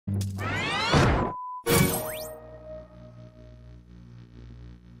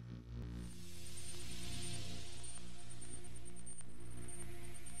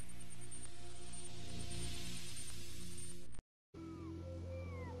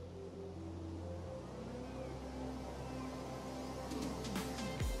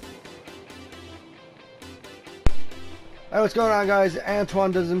Hey, what's going on, guys?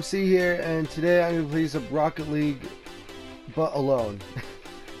 Antoine does MC here, and today I'm going to play some Rocket League, but alone.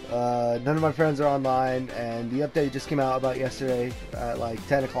 None of my friends are online, and the update just came out about yesterday at like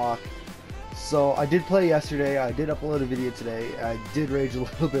 10 o'clock. So I did play yesterday, I did upload a video today, I did rage a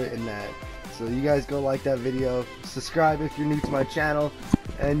little bit in that. So you guys go like that video, subscribe if you're new to my channel,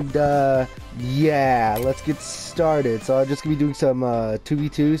 and yeah, let's get started. So I'm just going to be doing some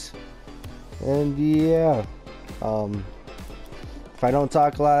 2v2s, and yeah. If I don't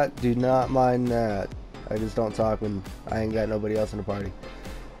talk a lot, do not mind that. I just don't talk when I ain't got nobody else in the party.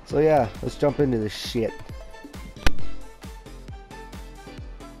 So yeah, let's jump into this shit.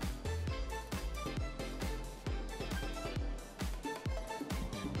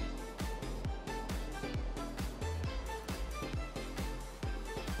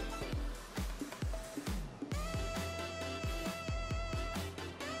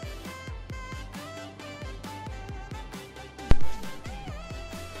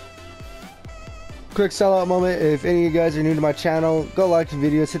 Quick sellout moment. If any of you guys are new to my channel, go like the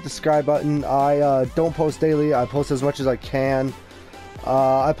videos, hit the subscribe button. I don't post daily, I post as much as I can.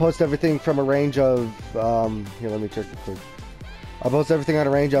 I post everything from a range of here, let me check it quick. I post everything on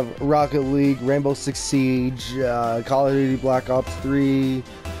a range of Rocket League, Rainbow Six Siege, Call of Duty Black Ops 3,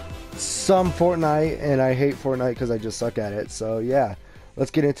 some Fortnite, and I hate Fortnite because I just suck at it. So yeah,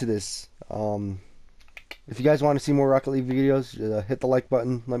 let's get into this. If you guys want to see more Rocket League videos, hit the like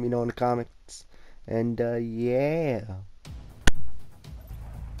button, let me know in the comments. And yeah.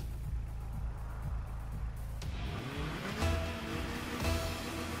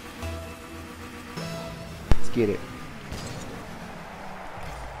 Let's get it.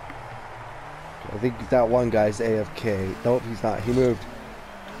 I think that one guy's AFK. Nope, he's not. He moved.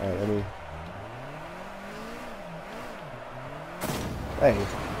 Alright, let me. Hey,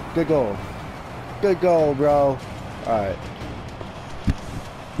 good goal. Good goal, bro. Alright.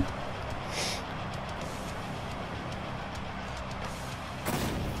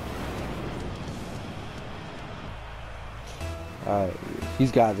 Alright,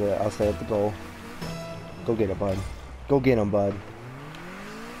 he's got it. I'll stay at the goal. Go get it, bud. Go get him, bud.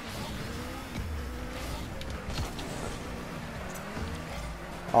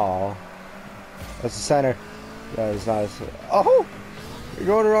 Aw. That's the center. That is nice. Oh! You're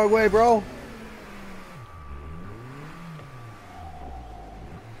going the wrong way, bro.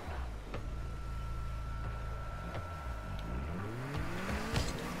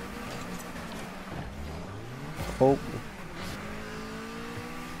 Oh.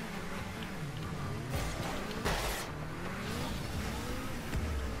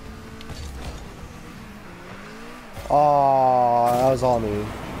 Oh, that was all me.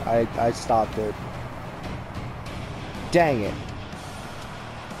 I stopped it. Dang it.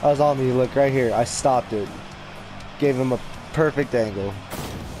 That was all me. Look right here. I stopped it. Gave him a perfect angle.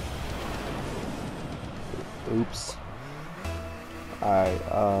 Oops. Alright,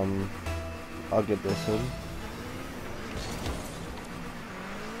 I'll get this one.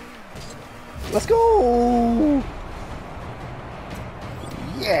 Let's go!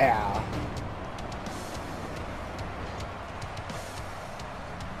 Yeah!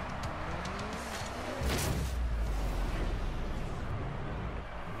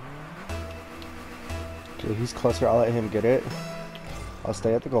 Okay, he's closer. I'll let him get it. I'll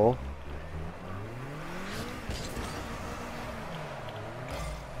stay at the goal.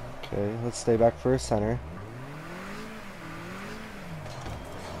 Okay, let's stay back for a center.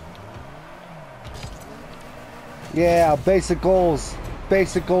 Yeah, basic goals.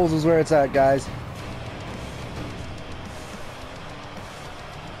 Basic goals is where it's at, guys.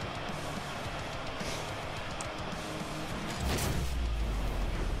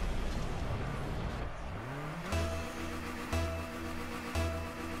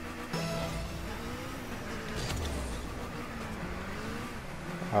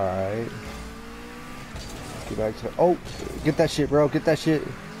 Alright. Get back to... Oh! Get that shit, bro. Get that shit.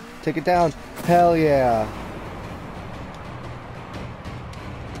 Take it down. Hell yeah.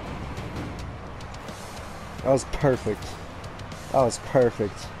 That was perfect. That was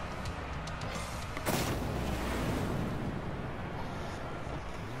perfect.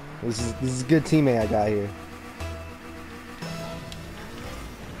 This is a good teammate I got here.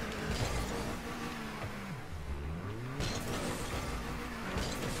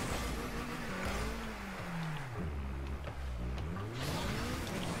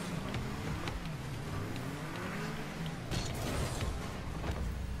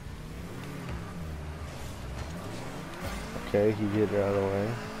 Okay, he get it out of the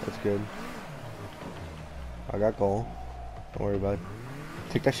way. That's good. I got goal. Don't worry about it.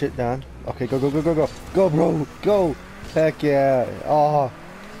 Take that shit down. Okay, go, go, go, go, go. Go, bro. Go. Heck yeah. Oh.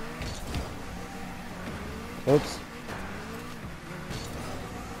 Oops.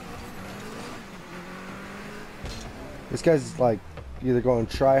 This guy's like either going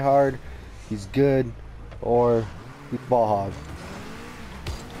try hard, he's good, or he's ball hog.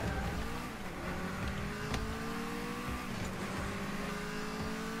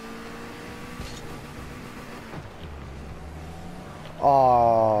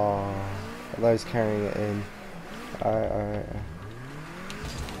 Oh, I thought he was carrying it in. Alright, alright.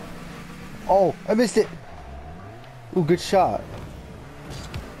 Oh, I missed it! Ooh, good shot.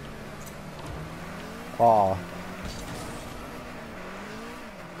 Aw.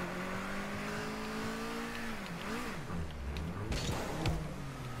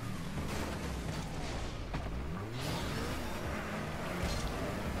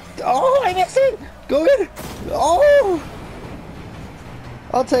 Oh, I missed it! Go in! Oh!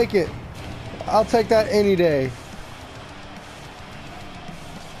 I'll take it. I'll take that any day.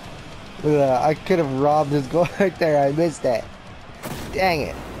 Look at that. I could have robbed his goal right there. I missed that. Dang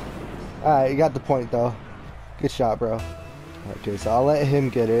it. Alright, you got the point though. Good shot, bro. Okay, so I'll let him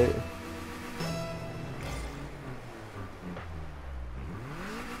get it.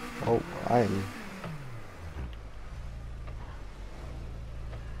 Oh, I am.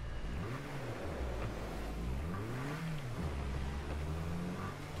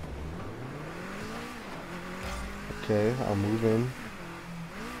 Okay, I'll move in.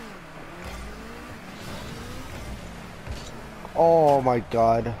 Oh my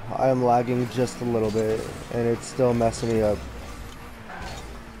god, I am lagging just a little bit and it's still messing me up.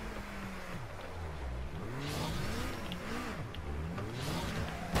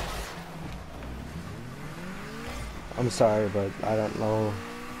 I'm sorry, but I don't know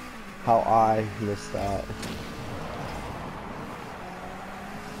how I missed that.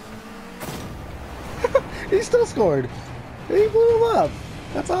 He still scored. He blew him up.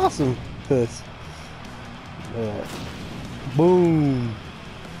 That's awesome. This. Boom.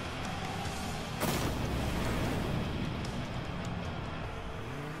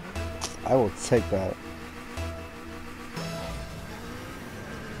 I will take that.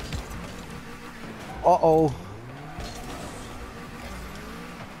 Uh-oh.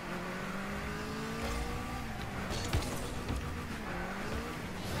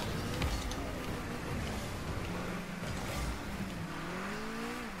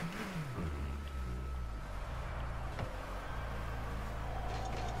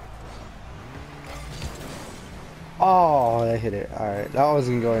 Oh, I hit it. Alright, that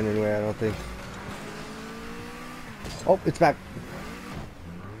wasn't going anywhere, I don't think. Oh, it's back.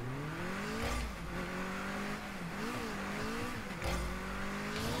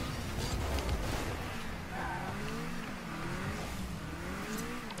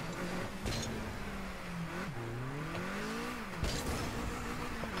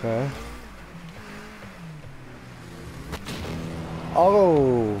 Okay.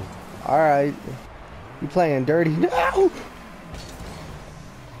 Oh, alright. You playing dirty? No!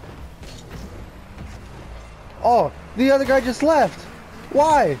 Oh, the other guy just left.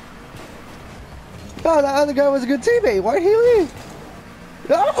 Why? Oh, that other guy was a good teammate. Why'd he leave?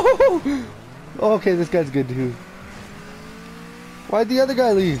 No! Okay, this guy's good too. Why'd the other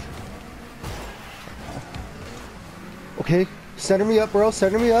guy leave? Okay, center me up, bro.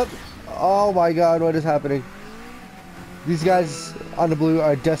 Center me up. Oh my god, what is happening? These guys on the blue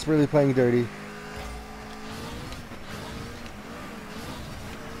are desperately playing dirty.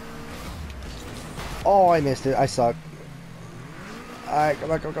 Oh, I missed it. I suck. Alright,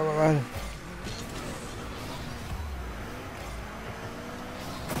 come on, come on, come on.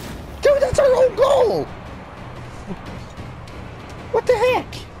 Dude, that's our own goal! What the heck?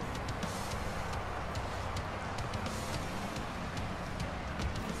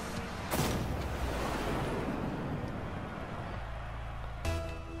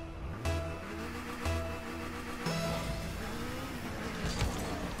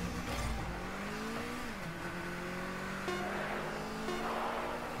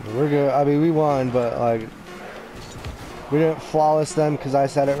 We're good. I mean, we won, but like, we didn't flawless them because I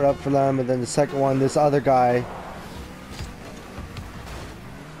set it up for them. And then the second one, this other guy.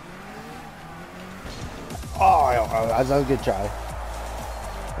 Oh, that's a good try.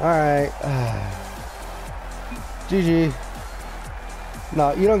 All right. GG.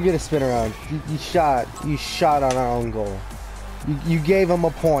 No, you don't get a spin around. You shot on our own goal. You gave him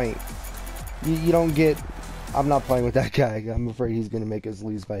a point. You don't get. I'm not playing with that guy. I'm afraid he's going to make us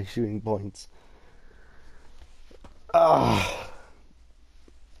lose by shooting points.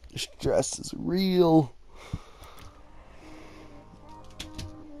 Stress is real.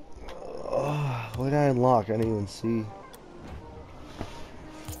 What did I unlock? I didn't even see.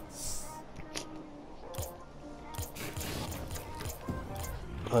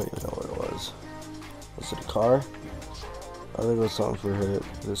 I don't even know what it was. Was it a car? I think it was something for her.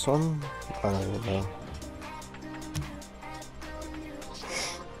 This one? I don't even know.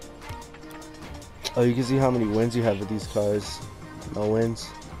 Oh, you can see how many wins you have with these cars. No wins.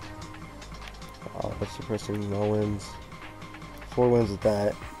 Oh, that's depressing. No wins. 4 wins with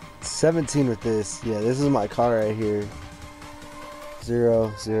that. 17 with this. Yeah, this is my car right here.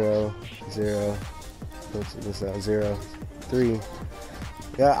 0, 0, 0. What's this now? 0, 3.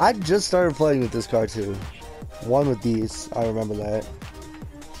 Yeah, I just started playing with this car too. 1 with these. I remember that.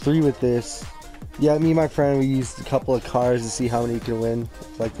 3 with this. Yeah, me and my friend, we used a couple of cars to see how many you can win.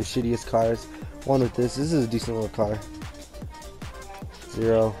 Like the shittiest cars. 1 with this. This is a decent little car.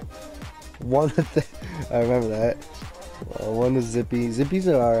 0. 1 with this. I remember that. 1 with Zippy. Zippy's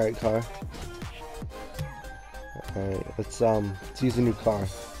an alright car. Alright, let's use a new car.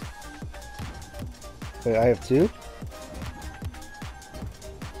 Wait, I have 2?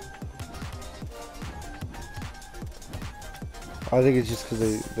 I think it's just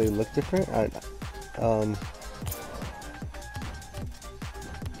because they look different. I don't know.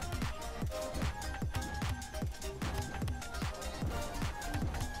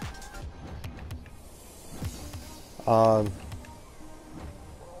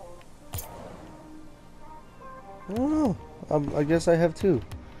 I guess I have 2.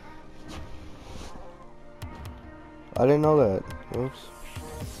 I didn't know that. Oops.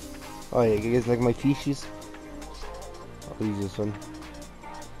 Oh yeah, you guys like my fishies? I'll use this one.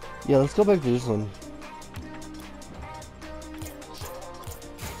 Yeah, let's go back to this one.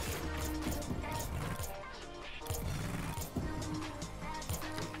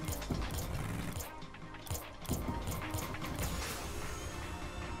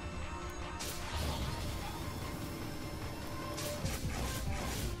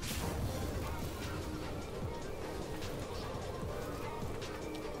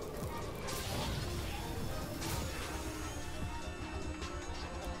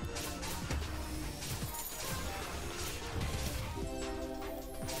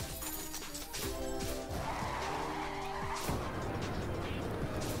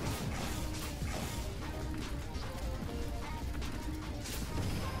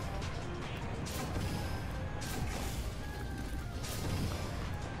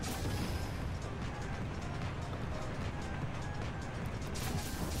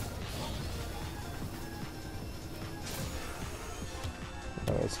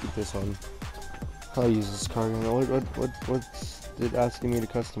 Alright, let's keep this on. I'll use this card. What's it asking me to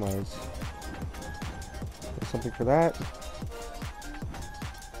customize? There's something for that.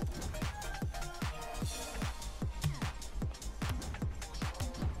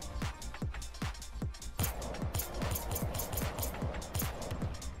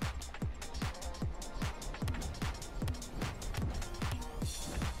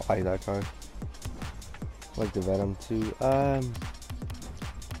 I like that card. I like the Venom too.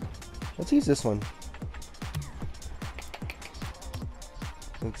 Let's use this one.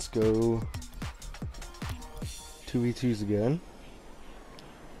 Let's go 2v2s again.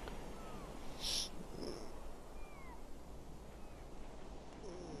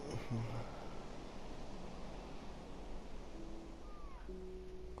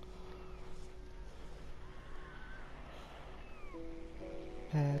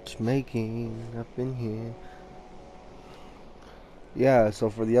 Matchmaking up in here. Yeah, so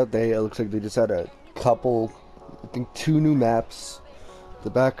for the update, it looks like they just had a couple, I think 2 new maps. The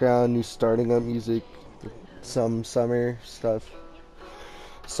background, new starting up music, some summer stuff.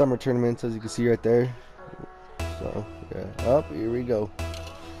 Summer tournaments, as you can see right there. So, yeah. Up, here we go.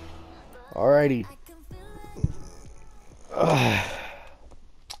 Alrighty.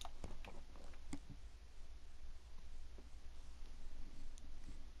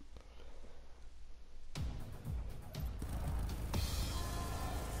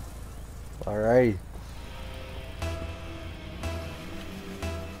 Alright.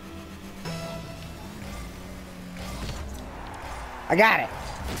 I got it.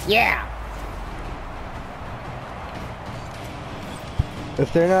 Yeah.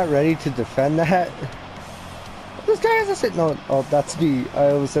 If they're not ready to defend that, this guy has the same. No, oh, that's me.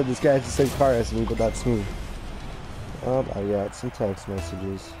 I always said this guy has the same car as me, but that's me. Oh, I got some text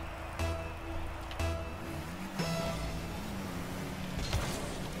messages.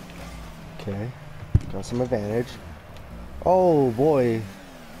 Okay, got some advantage. Oh boy.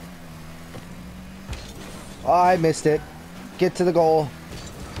 Oh, I missed it. Get to the goal.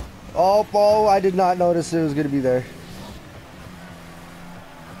 Oh, I did not notice it was going to be there.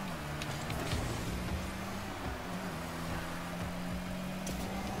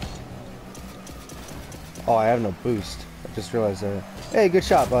 Oh, I have no boost. Just realized that. Hey, good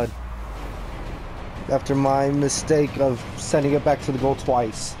shot, bud. After my mistake of sending it back to the goal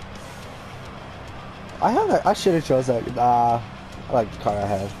twice. I should have chose that. I like the car I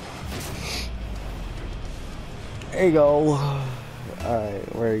have. There you go.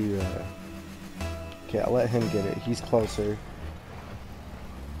 Alright, where are you at? Okay, I'll let him get it. He's closer.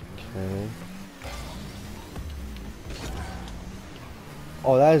 Okay.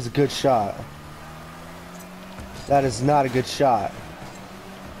 Oh, that is a good shot. That is not a good shot.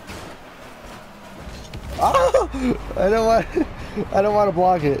 Oh! I don't want to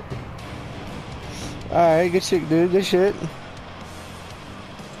block it. Alright, good shit, dude. Good shit.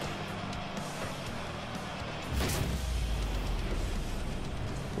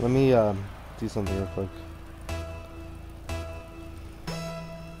 Let me do something real quick.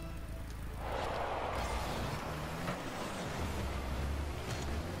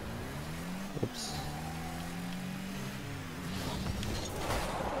 Oops.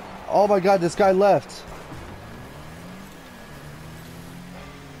 Oh my god, this guy left.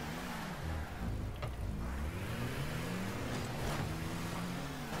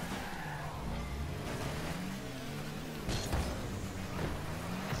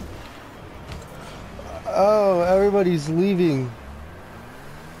 Oh, everybody's leaving.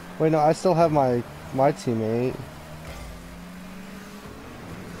 Wait, no, I still have my teammate.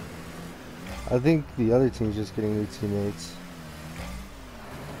 I think the other team's just getting new teammates.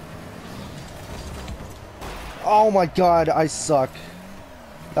 Oh my god, I suck.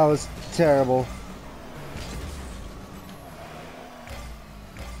 That was terrible.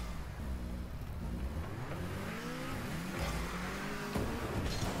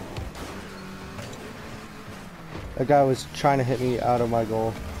 That guy was trying to hit me out of my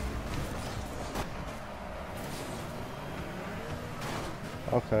goal.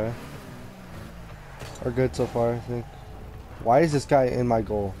 Okay. We're good so far, I think. Why is this guy in my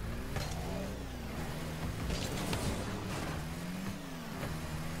goal?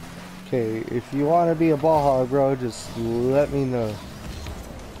 Okay, if you want to be a ball hog, bro, just let me know.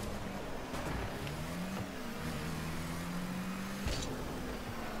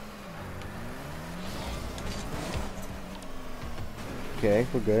 Okay,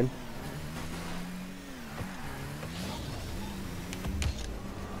 we're good.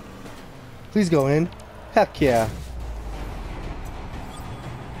 Please go in. Heck yeah.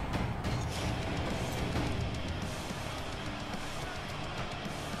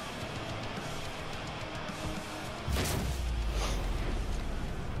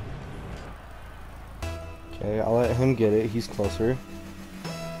 Okay, I'll let him get it. He's closer.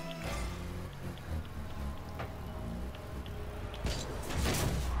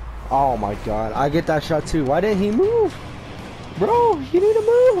 Oh my god, I get that shot too. Why didn't he move? Bro, you need to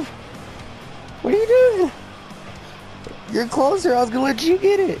move. What are you doing? You're closer. I was gonna let you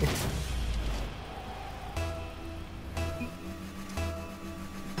get it.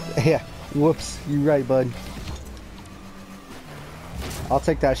 Yeah, whoops. You're right, bud. I'll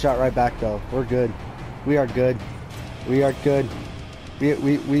take that shot right back though. We're good. We are good. We are good. We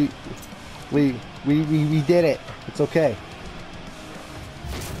did it. It's okay.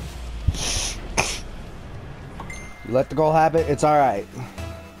 You let the goal happen, it's alright.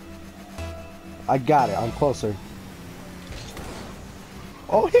 I got it, I'm closer.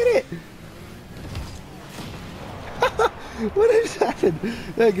 Oh, hit it! What has happened?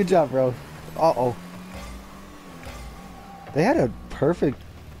 Hey, good job, bro. Uh-oh. They had a perfect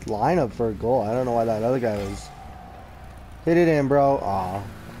lineup for a goal. I don't know why that other guy was. Hit it in, bro. Aw.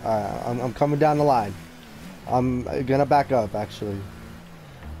 I'm coming down the line. I'm gonna back up, actually.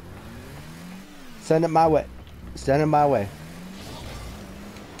 Send it my way. Send it my way.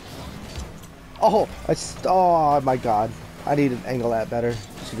 Oh, oh my god. I need to angle that better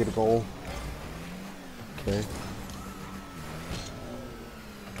to get a goal. Okay.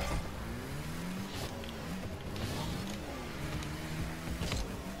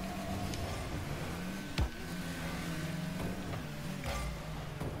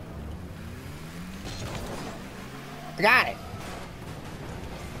 I got it.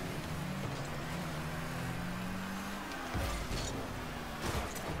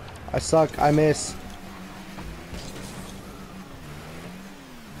 I suck. I miss.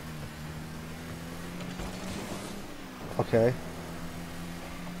 Okay.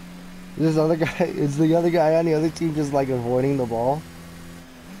 This other guy, is the other guy on the other team just like avoiding the ball?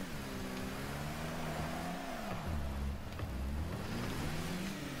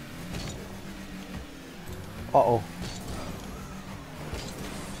 Uh-oh.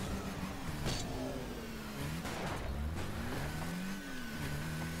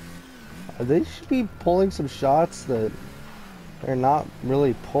 They should be pulling some shots that They're not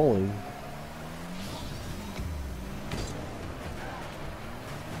really pulling.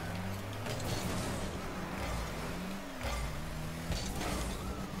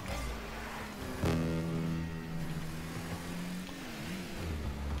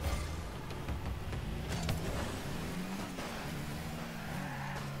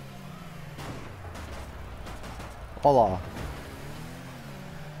 Hola.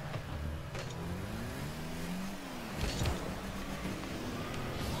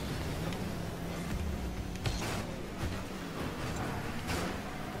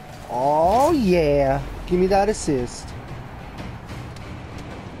 Oh yeah, give me that assist.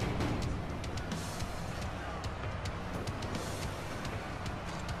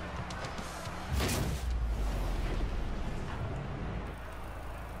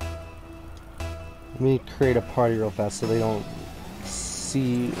 Let me create a party real fast so they don't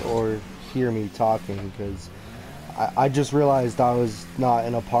see or hear me talking, because I just realized I was not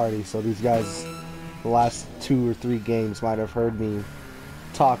in a party, so these guys the last 2 or 3 games might have heard me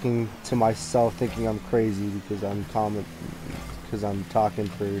talking to myself, thinking I'm crazy because I'm talking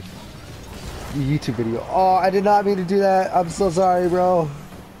for the YouTube video. Oh, I did not mean to do that. I'm so sorry, bro.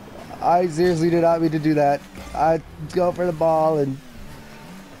 I seriously did not mean to do that. I go for the ball and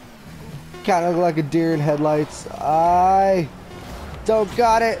kind of look like a deer in headlights. I don't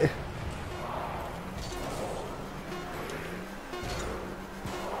got it.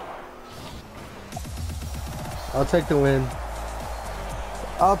 I'll take the win.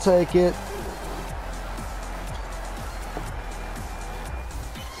 I'll take it.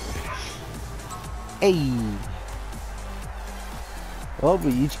 Hey. Well,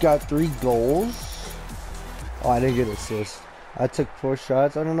 we each got 3 goals. Oh, I didn't get an assist. I took 4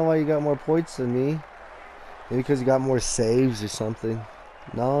 shots. I don't know why you got more points than me. Maybe because you got more saves or something.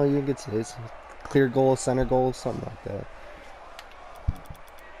 No, you didn't get saves. Clear goal, center goal, something like that.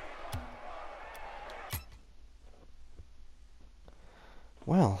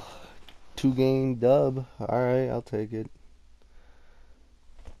 Well, 2-game dub. Alright, I'll take it.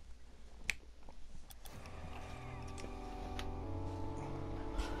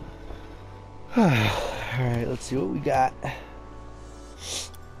 Alright, let's see what we got.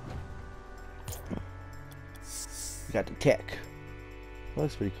 We got the tech. That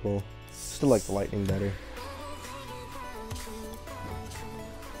looks pretty cool. Still like the lightning better.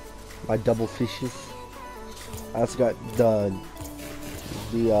 My double fishes. I also got the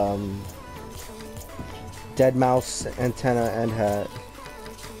dead mouse antenna and hat.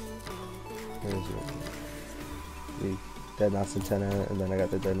 Where is it? The dead mouse antenna, and then I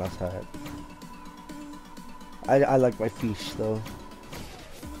got the dead mouse hat. I like my fish though.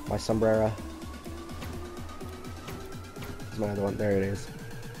 My sombrero. This is my other one. There it is.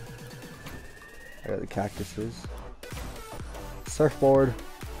 I got the cactuses. Surfboard.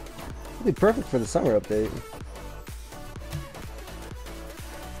 It'd be perfect for the summer update.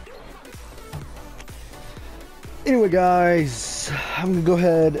 Anyway guys, I'm gonna go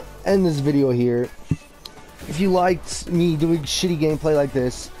ahead and end this video here. If you liked me doing shitty gameplay like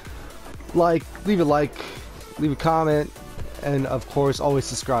this, leave a like, leave a comment, and of course always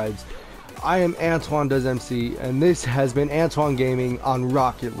subscribe. I am Antoine Does MC, and this has been Antoine Gaming on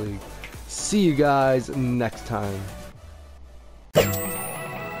Rocket League. See you guys next time.